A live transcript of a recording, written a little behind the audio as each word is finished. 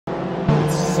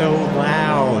so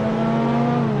loud.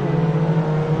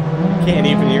 Can't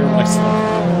even hear myself.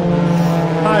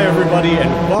 Hi everybody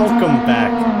and welcome back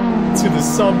to the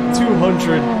Sub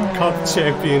 200 Cup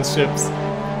Championships,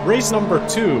 race number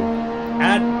 2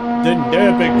 at the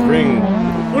Nürburgring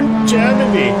in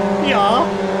Germany. Yeah.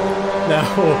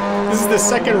 Now, this is the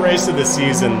second race of the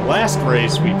season. Last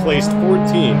race we placed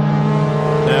 14.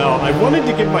 Now, I wanted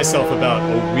to give myself about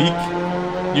a week.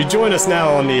 You join us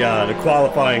now on the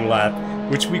qualifying lap,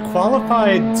 which we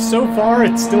qualified so far.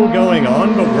 It's still going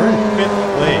on, but we're in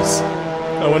 5th place.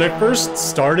 Now, when I first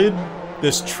started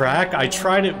this track, I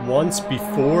tried it once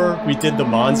before we did the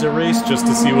Mazda race just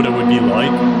to see what it would be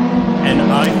like, and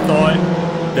I thought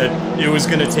that it was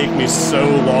going to take me so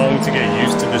long to get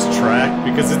used to this track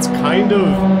because it's kind of...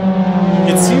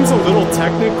 it seems a little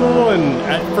technical, and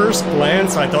at first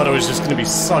glance I thought it was just going to be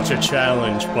such a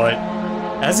challenge, but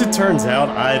as it turns out,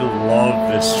 I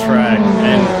love this track,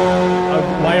 and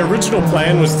my original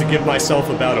plan was to give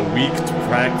myself about a week to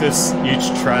practice each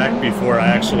track before I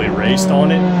actually raced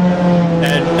on it,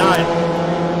 and not,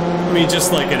 I mean,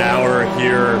 just like an hour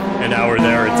here, an hour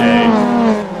there a day,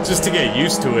 just to get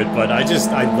used to it, but I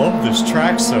love this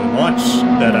track so much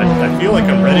that I feel like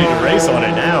I'm ready to race on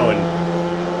it now, and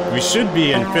we should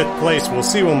be in 5th place. We'll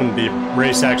see when the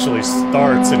race actually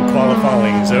starts and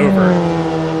qualifying's over.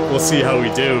 We'll see how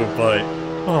we do, but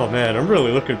oh man, I'm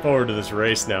really looking forward to this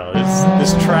race now.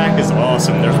 This track is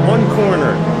awesome. There's one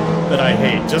corner that I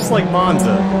hate, just like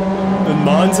Monza. The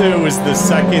Monza was the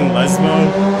second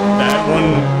Lesmo. That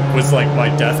one was like my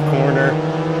death corner.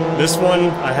 This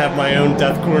one, I have my own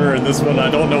death corner, and this one, I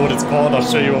don't know what it's called. I'll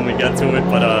show you when we get to it,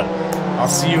 but I'll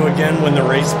see you again when the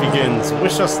race begins.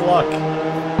 Wish us luck.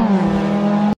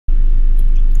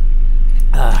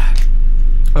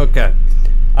 Okay.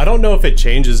 I don't know if it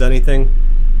changes anything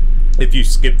if you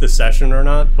skip the session or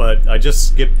not, but I just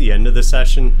skipped the end of the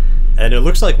session, and it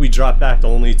looks like we dropped back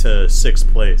only to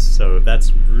 6th place, so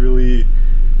that's really...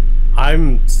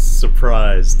 I'm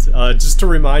surprised. Just to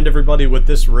remind everybody, with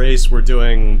this race we're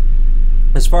doing,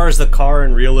 as far as the car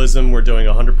and Realism, we're doing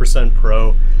 100%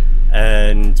 Pro,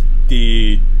 and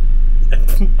the...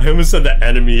 I almost said the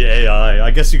enemy AI.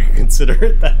 I guess you could consider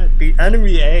it that. The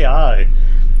enemy AI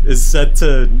is set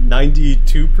to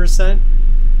 92%,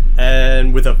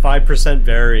 and with a 5%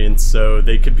 variance, so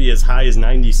they could be as high as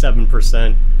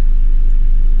 97%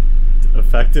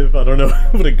 effective. I don't know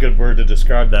what a good word to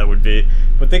describe that would be,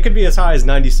 but they could be as high as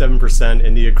 97%,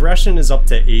 and the aggression is up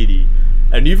to 80.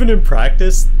 And even in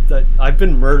practice, that I've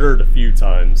been murdered a few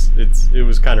times. It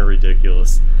was kind of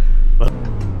ridiculous. But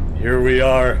here we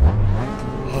are.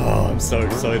 Oh, I'm so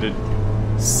excited.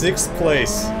 6th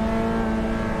place.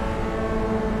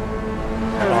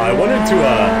 I want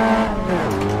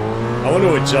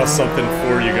to adjust something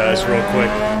for you guys real quick.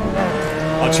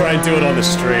 I'll try and do it on the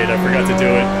straight. I forgot to do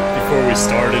it before we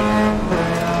started.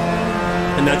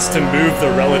 And that's to move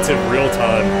the relative real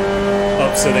time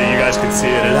up so that you guys can see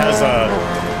it. It has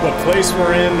what place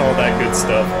we're in, all that good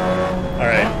stuff.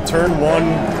 Alright, turn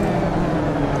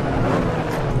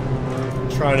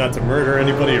 1. Try not to murder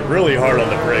anybody. Really hard on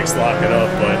the brakes, lock it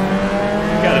up, but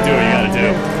you gotta do what you gotta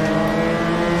do.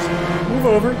 Move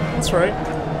over, that's right.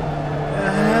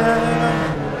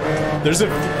 There's a...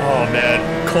 oh man,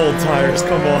 cold tires,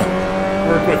 come on.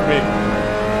 Work with me.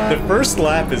 The first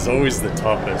lap is always the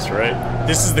toughest, right?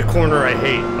 This is the corner I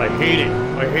hate. I hate it.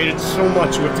 I hate it so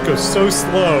much. You have to go so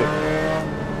slow.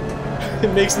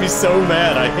 It makes me so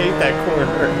mad. I hate that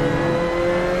corner.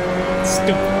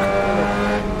 Stupid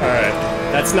corner. Alright,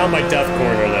 that's not my death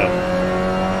corner though.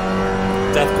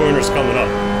 Death corner's coming up.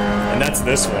 And that's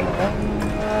this one.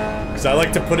 Because I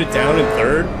like to put it down in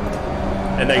 3rd,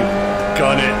 and then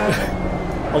gun it.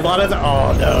 A lot of the...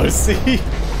 oh no, see?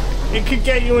 It could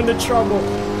get you into trouble.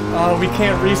 Oh, we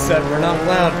can't reset, we're not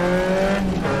allowed.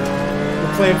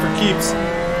 We're playing for keeps.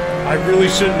 I really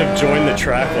shouldn't have joined the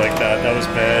track like that, that was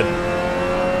bad.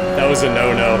 That was a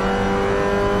no-no.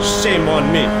 Shame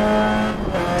on me.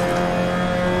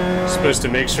 You're supposed to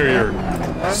make sure you're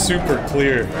super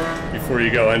clear before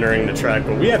you go entering the track,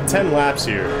 but we have 10 laps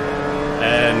here,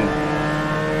 and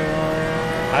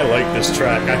I like this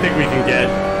track. I think we can get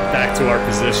back to our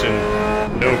position,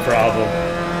 no problem.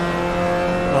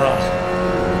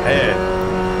 Man.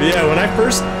 But yeah, when I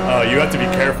first... you have to be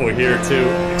careful here too,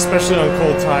 especially on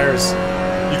cold tires.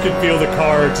 You can feel the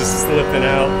car just slipping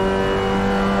out.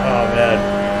 Oh man.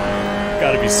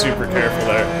 Gotta be super careful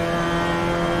there.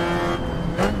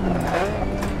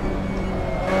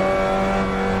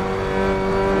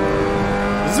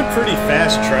 This is a pretty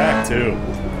fast track too.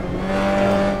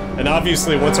 And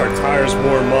obviously once our tires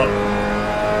warm up,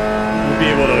 we'll be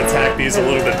able to attack these a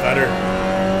little bit better.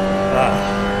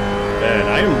 man,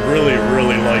 I am really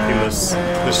liking this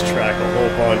track a whole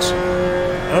bunch.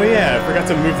 Oh yeah, I forgot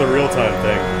to move the real-time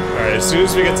thing. Alright, as soon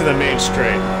as we get to the main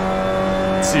straight,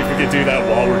 let's see if we can do that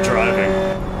while we're driving.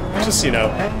 Just, you know,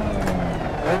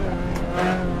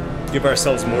 give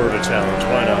ourselves more of a challenge,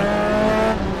 why not?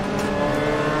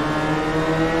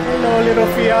 Hello, little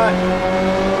Fiat!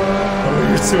 Oh,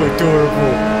 you're so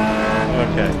adorable!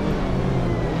 Okay.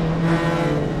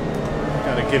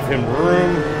 Gotta give him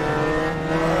room.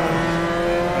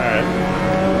 Alright.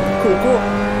 Cool.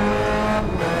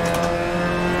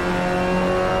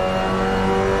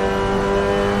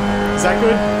 Is that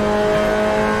good?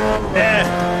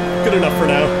 Good enough for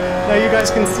now. Now you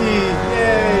guys can see.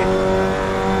 Yay!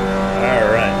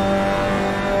 Alright.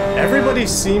 Everybody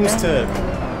seems to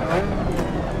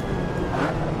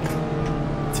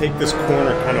take this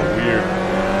corner kind of weird.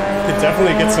 Could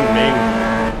definitely get some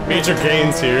major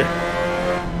gains here.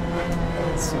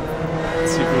 Let's see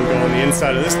if we can go on the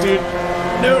inside of this dude.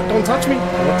 No, don't touch me!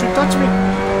 Don't you touch me!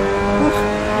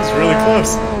 He's really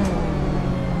close.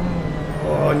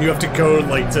 Oh, and you have to go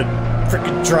like to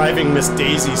frickin' driving Miss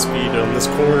Daisy speed on this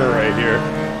corner right here.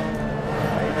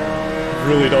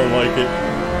 Really don't like it.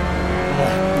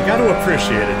 Oh, you gotta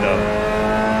appreciate it though.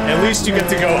 At least you get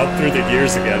to go up through the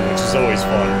gears again, which is always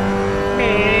fun.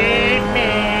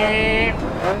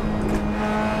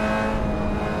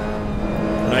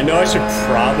 And I know I should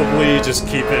probably just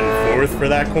keep it in fourth for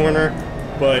that corner,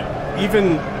 but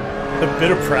even the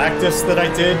bit of practice that I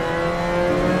did,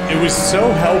 it was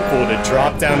so helpful to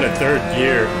drop down to third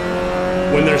gear.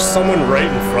 When there's someone right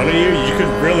in front of you, you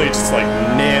could really just like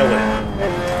nail it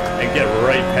and get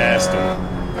right past them.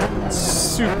 It's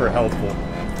super helpful.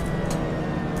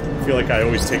 I feel like I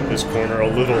always take this corner a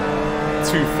little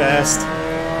too fast.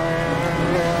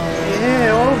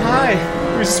 Yeah, oh hi!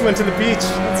 We just went to the beach.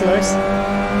 That's nice.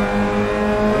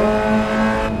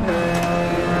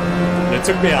 And it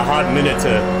took me a hot minute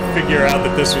to figure out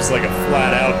that this was like a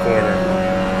flat-out corner.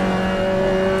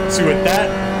 See, with that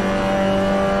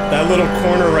little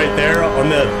corner right there on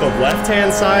the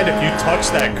left-hand side, if you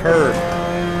touch that curve,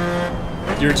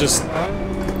 you're just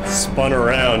spun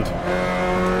around.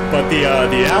 But the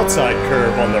outside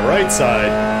curve on the right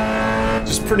side,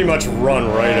 just pretty much run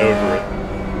right over it.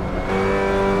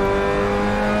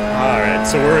 Alright,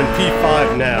 so we're in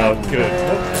P5 now. Good.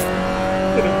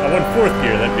 I went fourth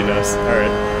gear, that'd be nice.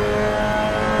 Alright.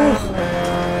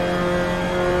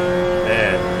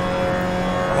 Man.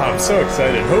 Oh, I'm so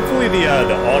excited. Hopefully the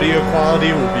audio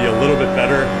quality will be a little bit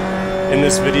better in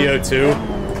this video too.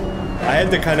 I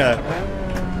had to kind of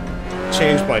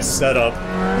change my setup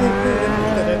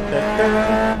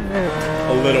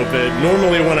a little bit.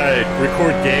 Normally when I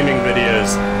record gaming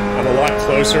videos, I'm a lot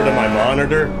closer to my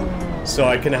monitor, so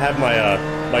I can have my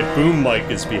my boom mic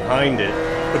is behind it,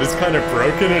 but it's kind of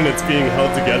broken and it's being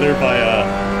held together by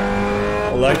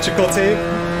electrical tape.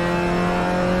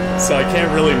 So I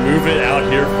can't really move it out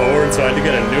here forward, so I had to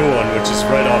get a new one, which is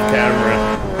right off camera.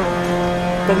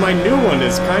 But my new one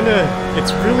is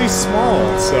it's really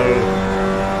small, so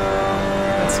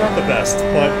it's not the best,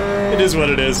 but it is what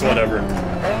it is, whatever.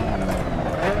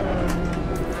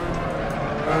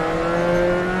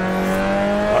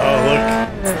 Oh, look.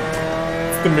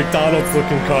 It's the McDonald's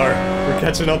looking car. We're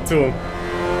catching up to him.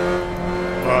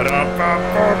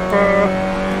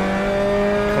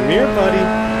 Come here, buddy.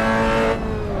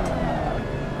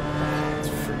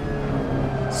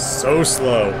 So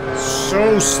slow.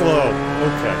 So slow.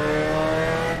 Okay.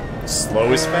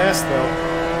 Slow is fast, though.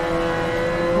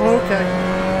 Okay.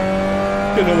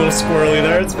 Getting a little squirrely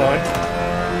there, it's fine.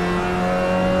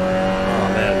 Oh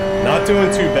man, not doing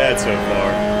too bad so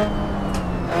far.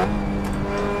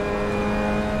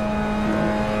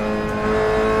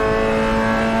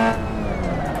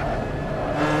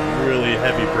 Really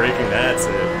heavy braking, that's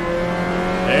it.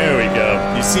 There we go.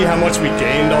 You see how much we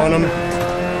gained on him?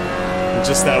 In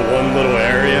just that one little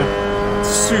area? It's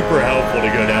super helpful to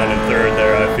go down in third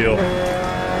there, I feel.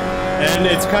 And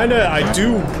it's I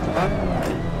do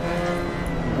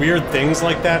weird things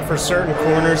like that for certain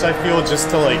corners, I feel, just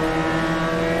to like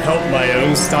help my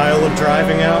own style of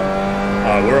driving out.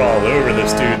 We're all over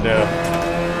this dude now.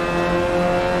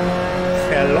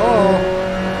 Hello.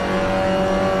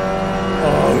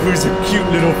 Oh, who's a cute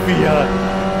little Fiat?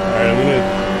 Alright, I'm gonna...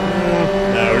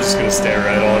 No, we're just gonna stay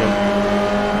right on him.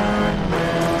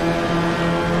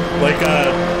 Like,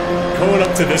 going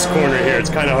up to this corner here, it's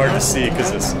kind of hard to see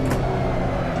because it's...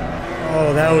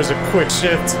 Oh, that was a quick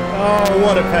shift. Oh,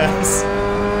 what a pass.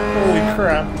 Holy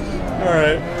crap.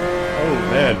 Alright. Oh,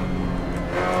 man.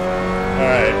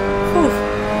 Alright.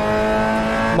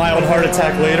 Mild heart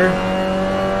attack later.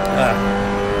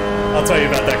 I'll tell you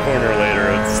about that corner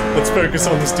later. Let's focus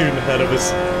on the student ahead of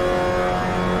us.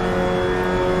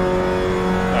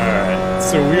 Alright,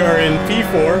 so we are in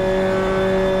P4,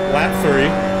 lap 3.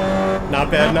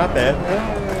 Not bad, not bad.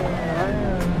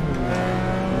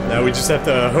 Now we just have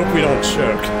to hope we don't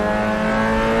choke.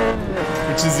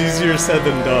 Which is easier said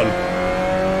than done.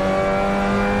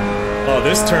 Oh,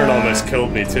 this turn almost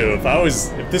killed me too.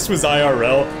 If this was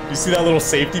IRL, you see that little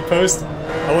safety post?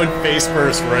 I went face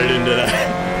first right into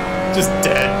that. Just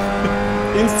dead.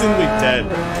 Instantly dead.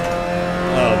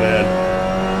 Oh man.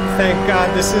 Thank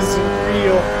God this isn't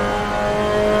real.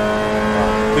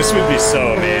 This would be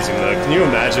so amazing though. Can you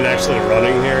imagine actually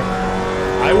running here?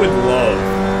 I would love,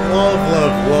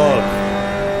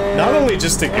 not only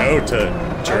just to go to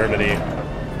Germany,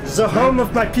 the home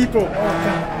of my people. Oh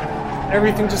God.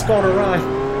 Everything just gone awry.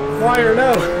 Why or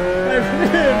no?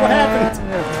 What happened?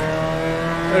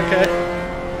 Okay.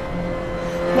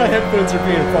 My headphones are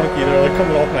being funky. They're like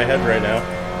coming off my head right now.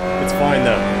 It's fine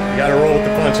though. You gotta roll with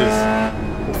the punches.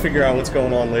 We'll figure out what's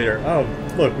going on later. Oh,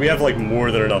 look, we have like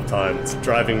more than enough time. It's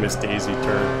driving Miss Daisy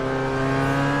turn.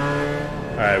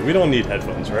 Alright, we don't need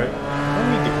headphones, right? I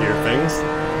don't need to hear things.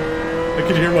 I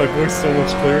can hear my voice so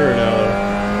much clearer now.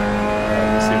 Alright,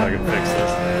 let me see if I can fix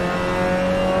this.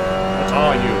 What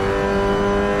are you?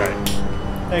 Alright.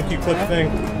 Thank you, clip thing.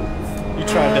 You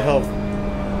tried to help.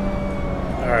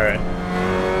 Alright.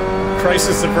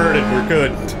 Crisis averted, we're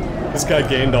good. This guy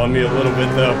gained on me a little bit,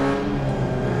 though.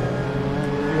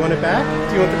 You want it back?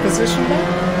 Do you want the position back?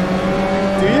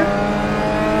 Do you?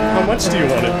 How much do you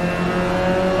want it?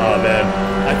 Oh man,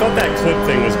 I thought that clip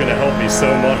thing was gonna help me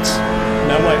so much.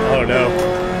 Now my... oh no.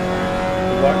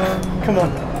 What? Come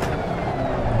on.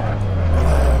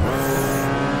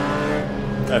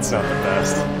 That's not the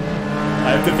best.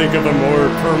 I have to think of a more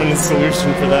permanent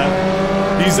solution for that.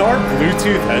 These are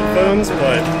Bluetooth headphones,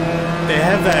 but they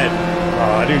have that...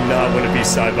 oh, I do not want to be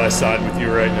side by side with you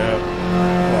right now.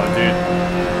 Come on, dude.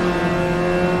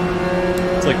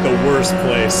 It's like the worst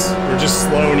place. We're just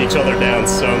slowing each other down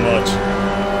so much.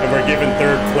 And we're giving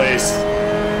third place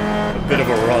a bit of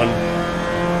a run.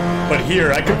 But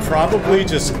here, I could probably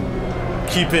just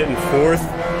keep it in fourth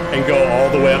and go all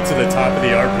the way up to the top of the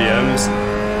RPMs.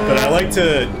 But I like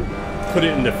to put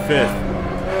it into fifth.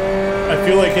 I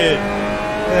feel like it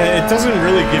doesn't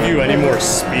really give you any more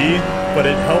speed, but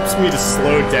it helps me to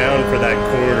slow down for that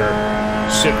corner,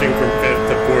 shifting from fifth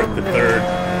to fourth to third.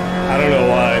 I don't know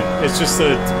why. It's just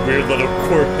a weird little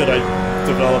quirk that I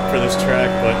developed for this track,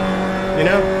 but, you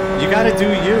know, you gotta do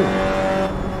you.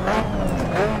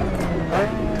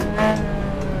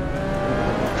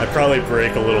 I probably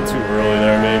brake a little too early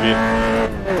there, maybe.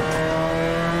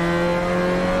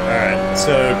 Alright,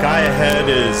 so guy ahead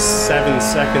is 7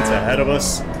 seconds ahead of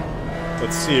us.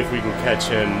 Let's see if we can catch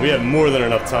him. We have more than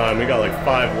enough time. We got like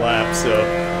 5 laps, so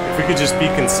if we could just be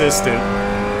consistent,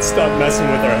 stop messing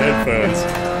with our headphones,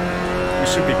 we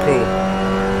should be cool.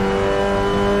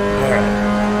 Alright,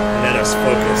 let us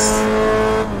focus.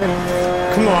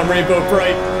 Come on, Rainbow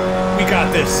Brite. We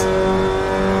got this.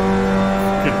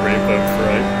 Good Rainbow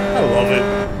Brite. I love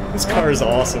it. This car is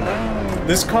awesome.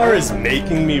 This car is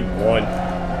making me want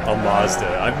a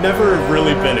Mazda. I've never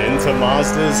really been into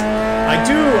Mazdas.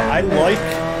 I like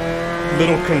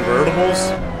little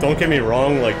convertibles. Don't get me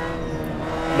wrong, like,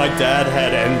 my dad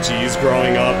had MGs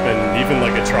growing up and even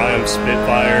like a Triumph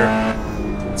Spitfire.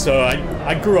 So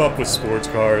I grew up with sports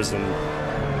cars and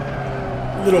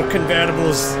little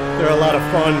convertibles. They're a lot of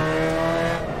fun.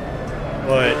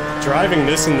 But driving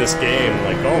this in this game,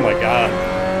 like, oh my god.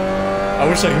 I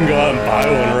wish I can go out and buy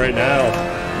one right now.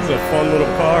 It's a fun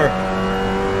little car.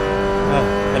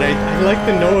 And I like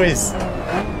the noise.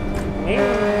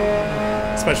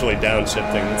 Especially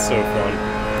downshifting, it's so fun.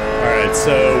 Alright,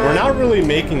 so we're not really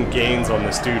making gains on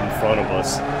this dude in front of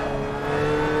us.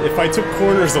 If I took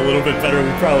corners a little bit better,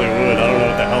 we probably would. I don't know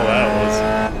what the hell that was.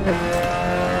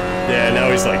 Yeah, now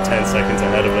he's like 10 seconds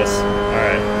ahead of us.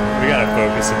 Alright, we gotta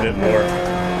focus a bit more.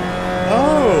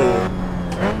 Oh!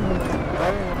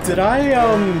 Did I,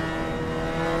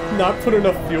 not put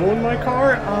enough fuel in my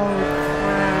car? Oh,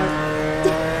 crap.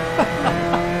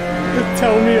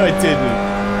 Tell me I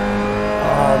didn't.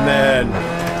 Oh man,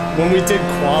 when we did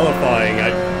qualifying,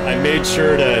 I made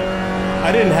sure that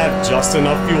I didn't have just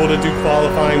enough fuel to do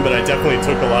qualifying, but I definitely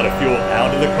took a lot of fuel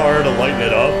out of the car to lighten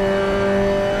it up.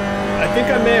 I think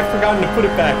I may have forgotten to put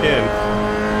it back in.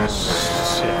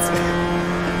 Shit,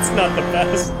 it's not the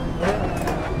best.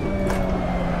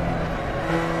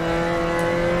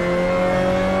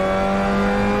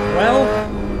 Well,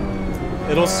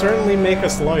 it'll certainly make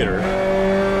us lighter.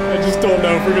 I just don't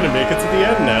know if we're gonna make it to the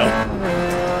end now.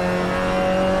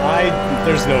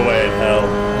 There's no way in hell.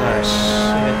 Ah,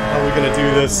 shit. How are we really gonna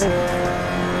do this.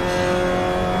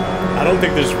 I don't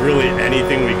think there's really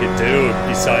anything we could do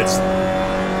besides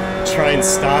try and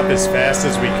stop as fast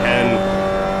as we can.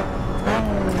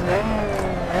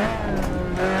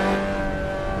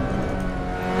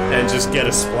 And just get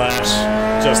a splash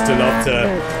just enough to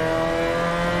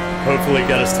hopefully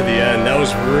get us to the end. That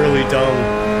was really dumb.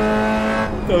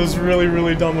 That was really,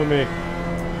 really dumb of me.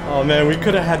 Oh man, we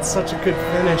could have had such a good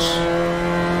finish.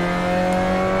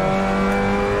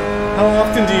 How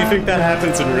often do you think that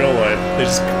happens in real life? They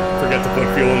just forget to put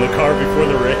fuel in the car before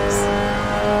the race.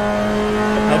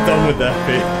 How dumb would that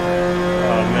be?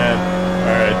 Oh man.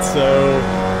 Alright, so...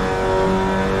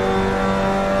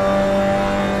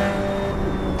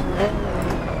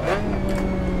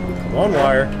 come on,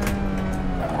 wire.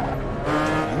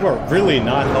 You are really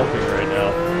not helping right now.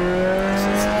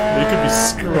 You could be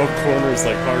screw up corners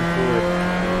like hardcore.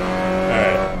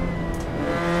 Alright.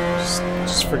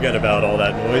 Just forget about all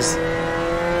that noise.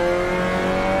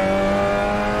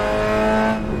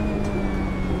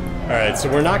 Alright, so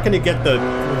we're not gonna get the...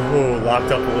 whoa,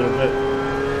 locked up a little bit.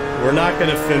 We're not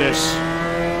gonna finish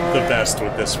the best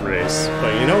with this race.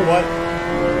 But you know what?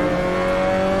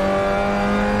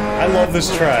 I love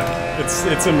this track.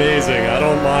 It's amazing. I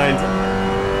don't mind.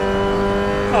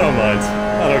 I don't mind.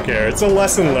 I don't care. It's a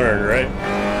lesson learned, right?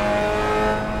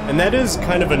 And that is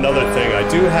kind of another thing. I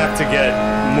do have to get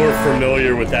more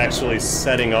familiar with actually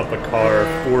setting up a car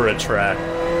for a track.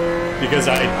 Because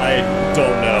I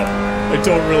don't know. I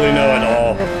don't really know at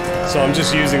all. So I'm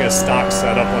just using a stock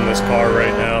setup on this car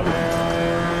right now.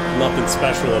 Nothing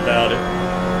special about it.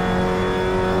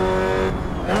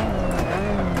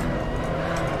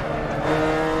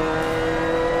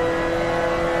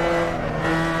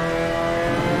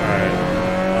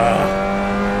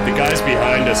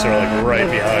 Behind us are like right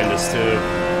behind us too,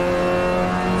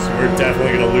 so we're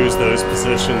definitely gonna lose those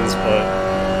positions. But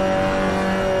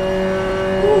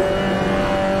whew.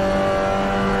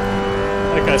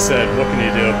 Like I said, what can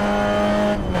you do?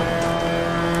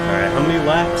 All right, how many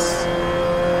laps?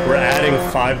 We're adding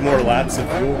 5 more laps of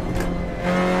fuel.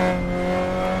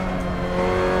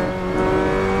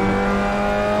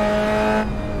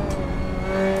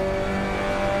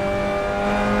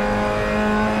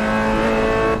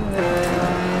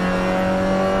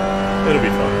 It'll be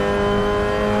fun.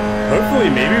 Hopefully,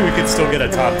 maybe we could still get a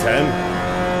top 10.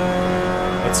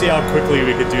 Let's see how quickly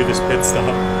we could do this pit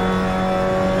stop.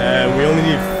 And we only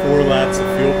need 4 laps of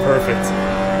fuel. Perfect.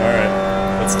 Alright,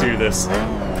 let's do this.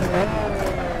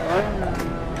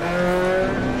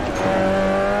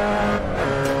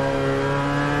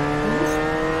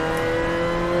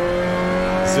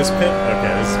 Is this pit?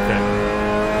 Okay, this is pit.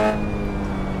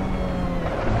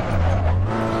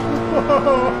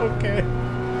 Whoa, okay.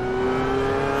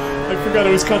 I forgot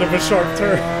it was kind of a sharp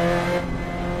turn.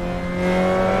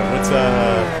 What's oh,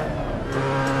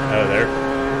 there.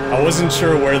 I wasn't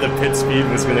sure where the pit speed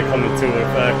was going to come into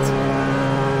effect.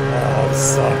 Oh,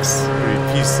 this sucks.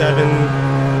 P7.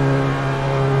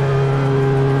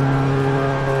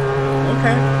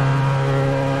 Okay.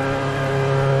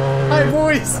 Hi,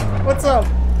 boys. What's up?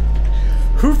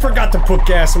 Who forgot to put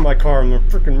gas in my car? I'm gonna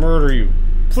freaking murder you.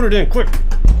 Put it in, quick.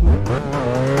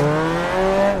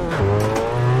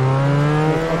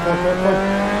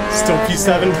 Still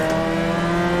P7?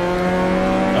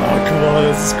 Oh, come on,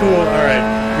 this is cool. Alright,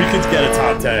 we could get a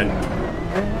top 10.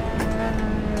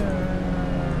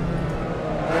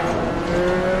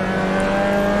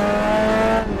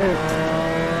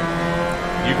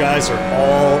 You guys are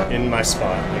all in my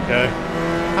spot, okay?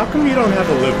 How come you don't have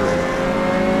a livery?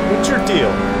 What's your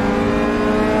deal?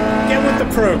 Get with the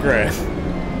program.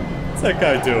 What's that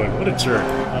guy doing? What a jerk.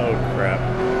 Oh, crap.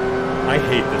 I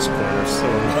hate this corner so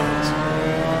much.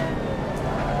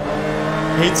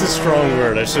 Hate's a strong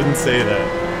word, I shouldn't say that.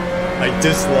 I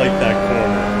dislike that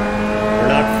corner. We're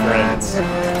not friends.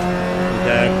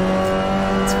 Okay?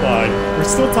 It's fine. We're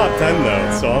still top 10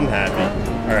 though, so I'm happy.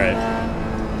 Alright.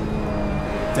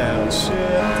 Downshift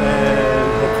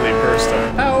and hopefully burst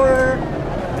our power.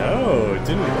 No, it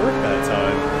didn't work that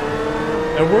time.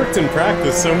 It worked in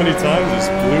practice so many times, it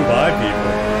just blew by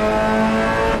people.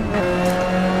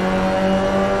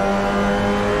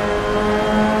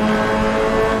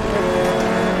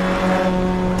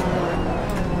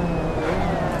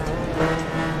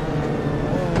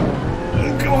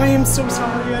 I'm so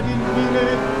sorry, I didn't mean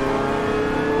it.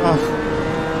 Oh.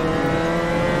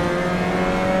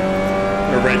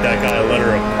 I'm gonna write that guy a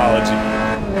letter of apology.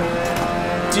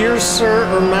 Dear sir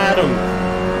or madam,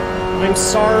 I'm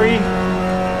sorry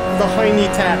for the hiney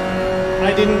tap.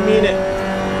 I didn't mean it.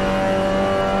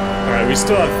 Alright, we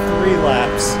still have 3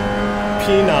 laps.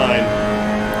 P9.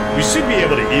 We should be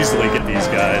able to easily get these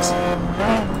guys.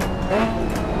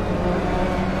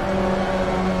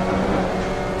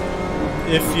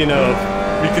 If, you know,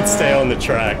 we could stay on the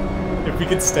track. If we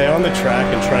could stay on the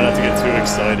track and try not to get too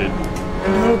excited.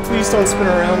 No, please don't spin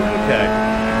around. Okay.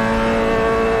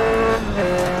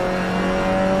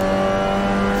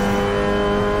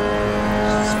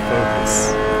 Just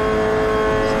focus.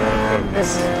 Just gotta focus.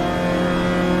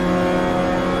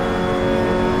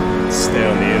 Stay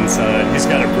on the inside. He's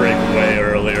got to break way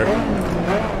earlier.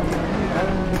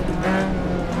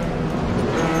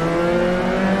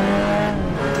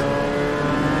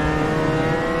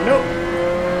 Nope.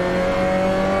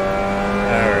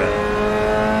 Alright.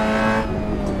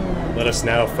 Let us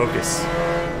now focus.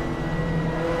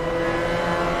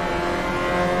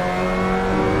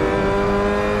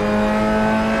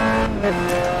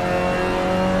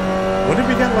 What did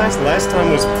we get last? Last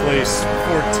time was place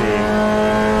 14.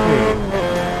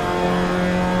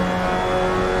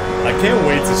 I can't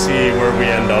wait to see where we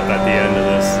end up at the end of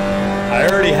this. I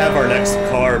already have our next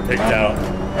car picked out.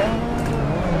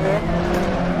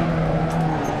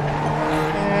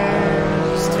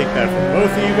 Just take that from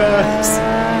both of you guys.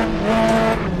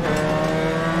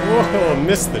 Whoa,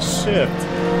 missed the shift.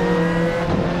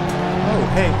 Oh,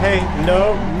 hey,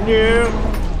 no.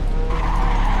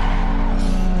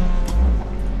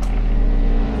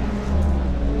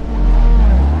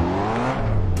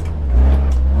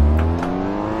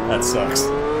 That sucks.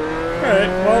 Alright,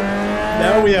 well,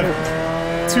 now we have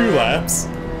 2 laps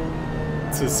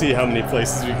to see how many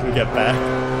places we can get back.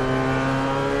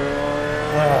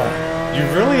 You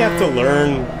really have to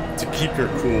learn to keep your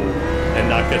cool and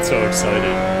not get so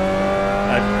excited.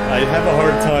 I have a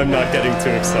hard time not getting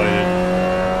too excited.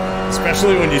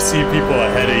 Especially when you see people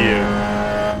ahead of you.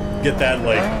 Get that,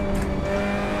 like,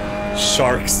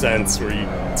 shark sense where you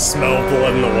smell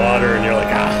blood in the water and you're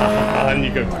like, ah, and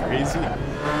you go crazy.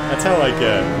 That's how I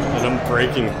get, and I'm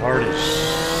braking hard as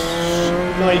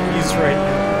shnikes right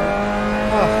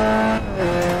now. Ah,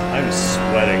 I'm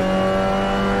sweating.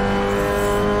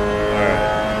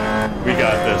 Alright, we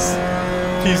got this.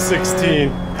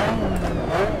 P16.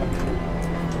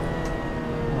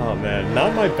 Oh man,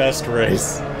 not my best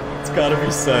race. It's gotta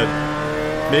be said.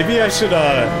 Maybe I should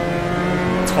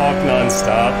talk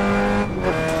non-stop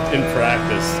in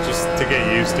practice, just to get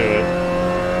used to it.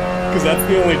 Because that's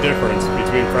the only difference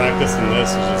between practice and this,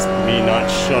 is just me not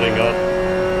shutting up.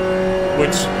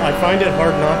 Which, I find it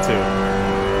hard not to.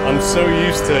 I'm so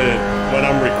used to, when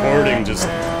I'm recording, just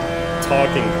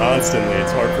talking constantly,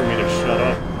 it's hard for me to shut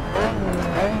up.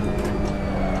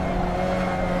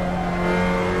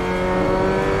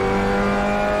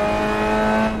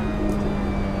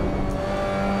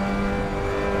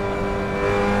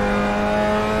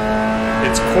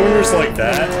 It's corners like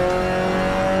that,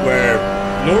 where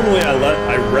normally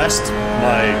I rest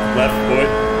my left foot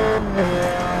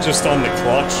just on the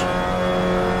clutch,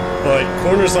 but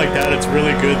corners like that, it's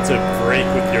really good to brake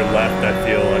with your left, I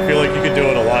feel like you could do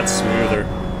it a lot smoother.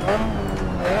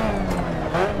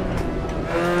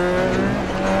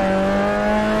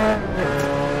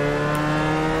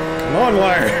 Come on,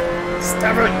 Wire!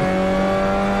 Stop it!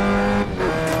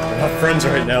 We're not friends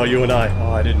right now, you and I.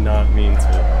 Oh, I did not mean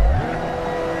to.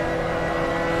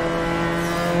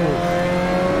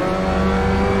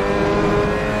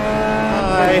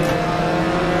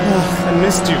 I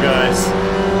missed you guys.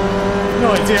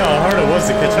 No idea how hard it was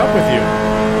to catch up with you.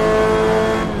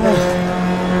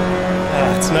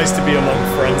 It's nice to be among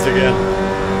friends again.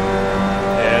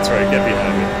 Yeah, that's right, get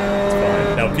behind me. It's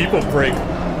fine. Now people break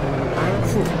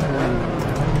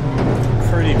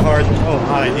pretty hard. Oh,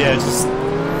 hi, yeah, just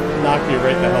knock me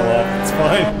right the hell off. It's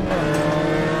fine.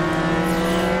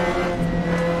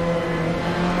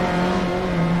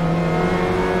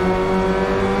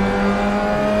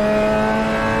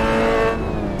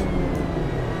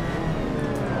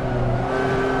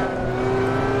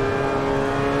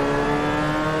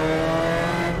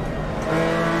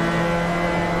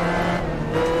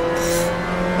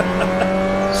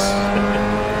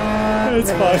 It's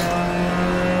fine.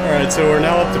 Alright, so we're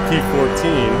now up to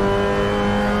P14.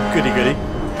 Goody goody.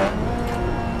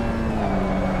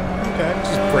 Okay,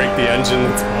 just break the engine,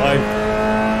 it's fine.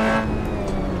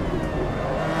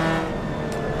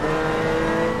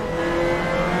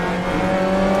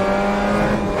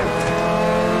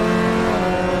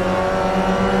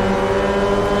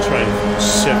 Try and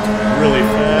shift really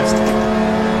fast.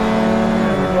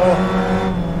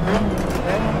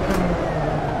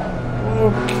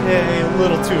 Okay, a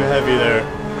little too heavy there.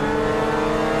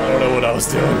 I don't know what I was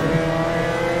doing.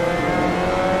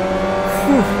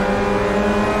 Whew.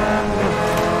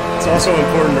 It's also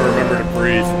important to remember to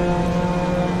breathe.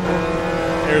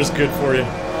 Air's good for you.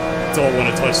 Don't want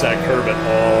to touch that curb at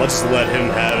all. I'll just let him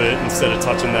have it instead of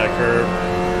touching that curb.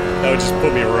 That would just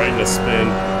put me right in a spin.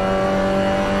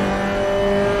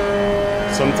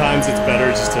 Sometimes it's better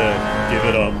just to give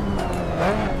it up.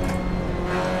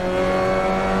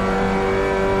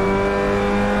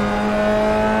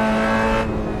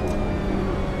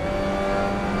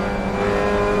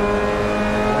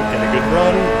 Get a good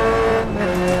run.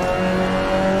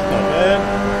 Not bad.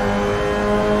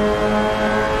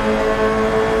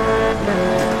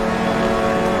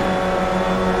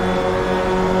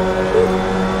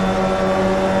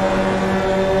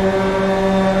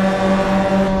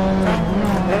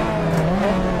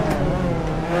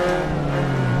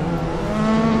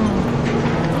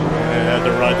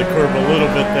 A little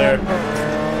bit there.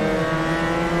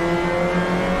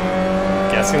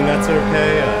 Guessing that's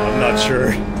okay? I'm not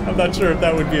sure. I'm not sure if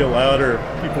that would be allowed or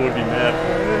people would be mad.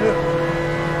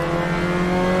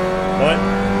 What?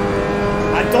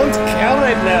 I don't care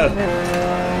right now.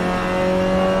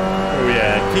 Oh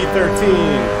yeah, P13.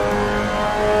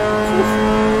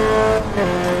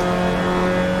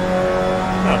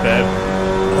 Not bad.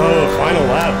 Oh, final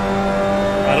lap.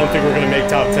 I don't think we're gonna make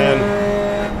top 10.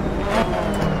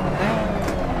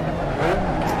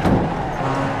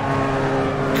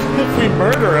 We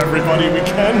murder everybody we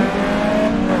can.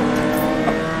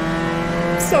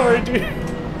 I'm sorry, dude.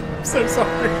 I'm so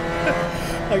sorry.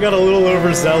 I got a little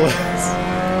overzealous.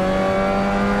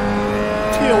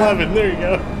 P11, there you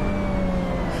go.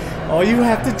 All you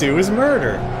have to do is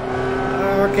murder.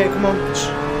 Okay, come on. It's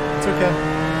okay.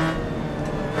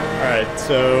 Alright,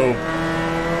 so...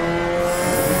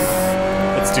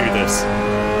 let's do this.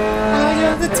 I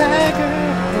am the tiger.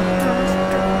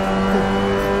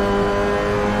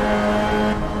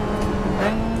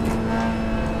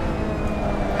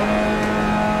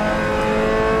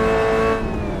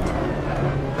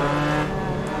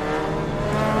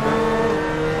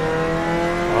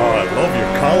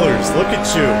 Look at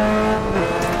you.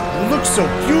 You look so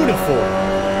beautiful.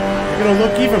 You're gonna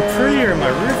look even prettier in my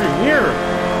rearview mirror.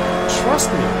 Trust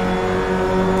me.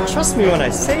 Trust me when I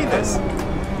say this.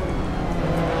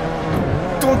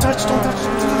 Don't touch, don't touch.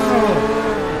 Oh.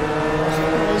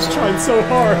 I was trying so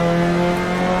hard.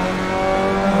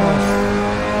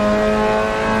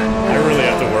 I really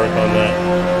have to work on that.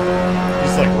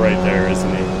 He's like right there,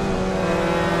 isn't he?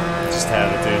 Just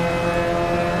have it, dude.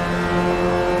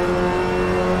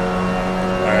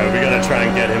 Alright, we gotta try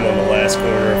and get him on the last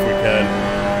corner if we can.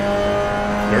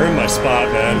 You're in my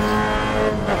spot, man.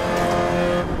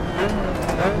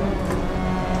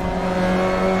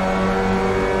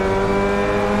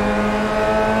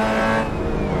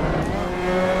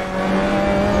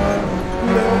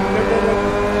 No.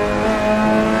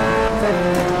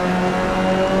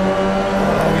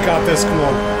 Oh, we got this, come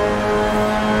on.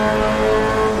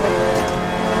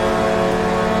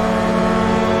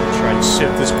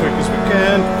 Shift as quick as we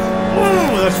can.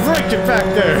 Whoa, that's right, get back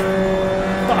there.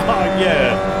 Haha,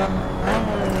 yeah.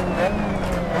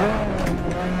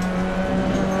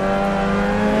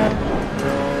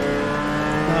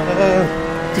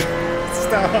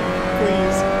 Stop,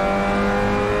 please.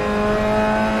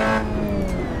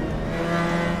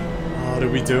 Oh,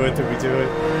 did we do it? Did we do it?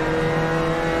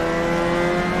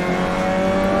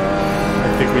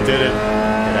 I think we did it.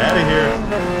 Get out of here.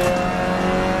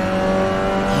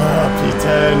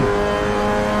 P10.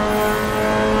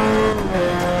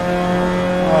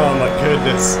 Oh my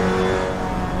goodness.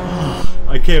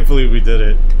 I can't believe we did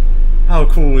it. How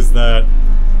cool was that?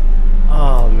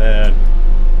 Oh man.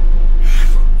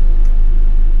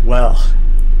 Well,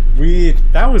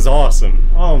 that was awesome.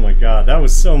 Oh my god, that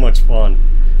was so much fun.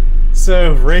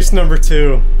 So, race number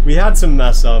 2. We had some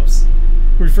mess ups.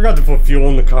 We forgot to put fuel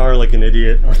in the car like an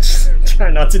idiot. I'll just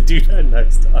try not to do that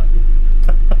next time.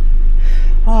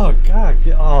 Oh god,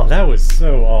 oh that was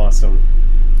so awesome.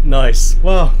 Nice.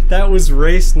 Well, that was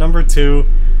race number 2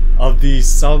 of the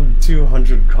sub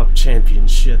 200 Cup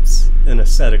Championships in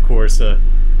Assetto Corsa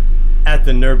at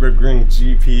the Nürburgring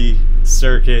GP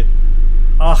circuit.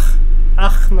 Ach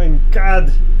my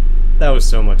god. That was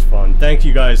so much fun. Thank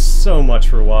you guys so much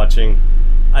for watching.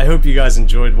 I hope you guys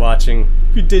enjoyed watching.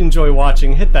 If you did enjoy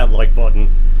watching, hit that like button.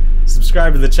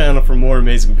 Subscribe to the channel for more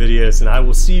amazing videos, and I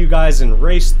will see you guys in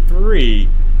race 3,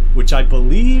 which I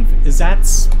believe is at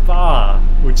Spa,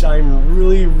 which I'm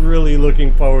really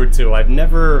looking forward to. I've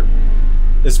never,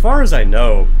 as far as I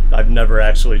know, I've never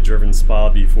actually driven Spa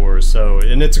before, so,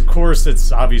 and it's a course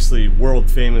that's obviously world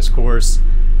famous course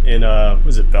in,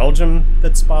 was it Belgium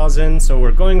that Spa's in? So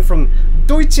we're going from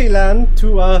Deutschland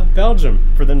to,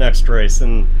 Belgium for the next race,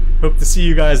 and hope to see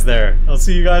you guys there. I'll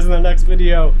see you guys in the next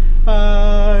video.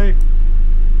 Bye!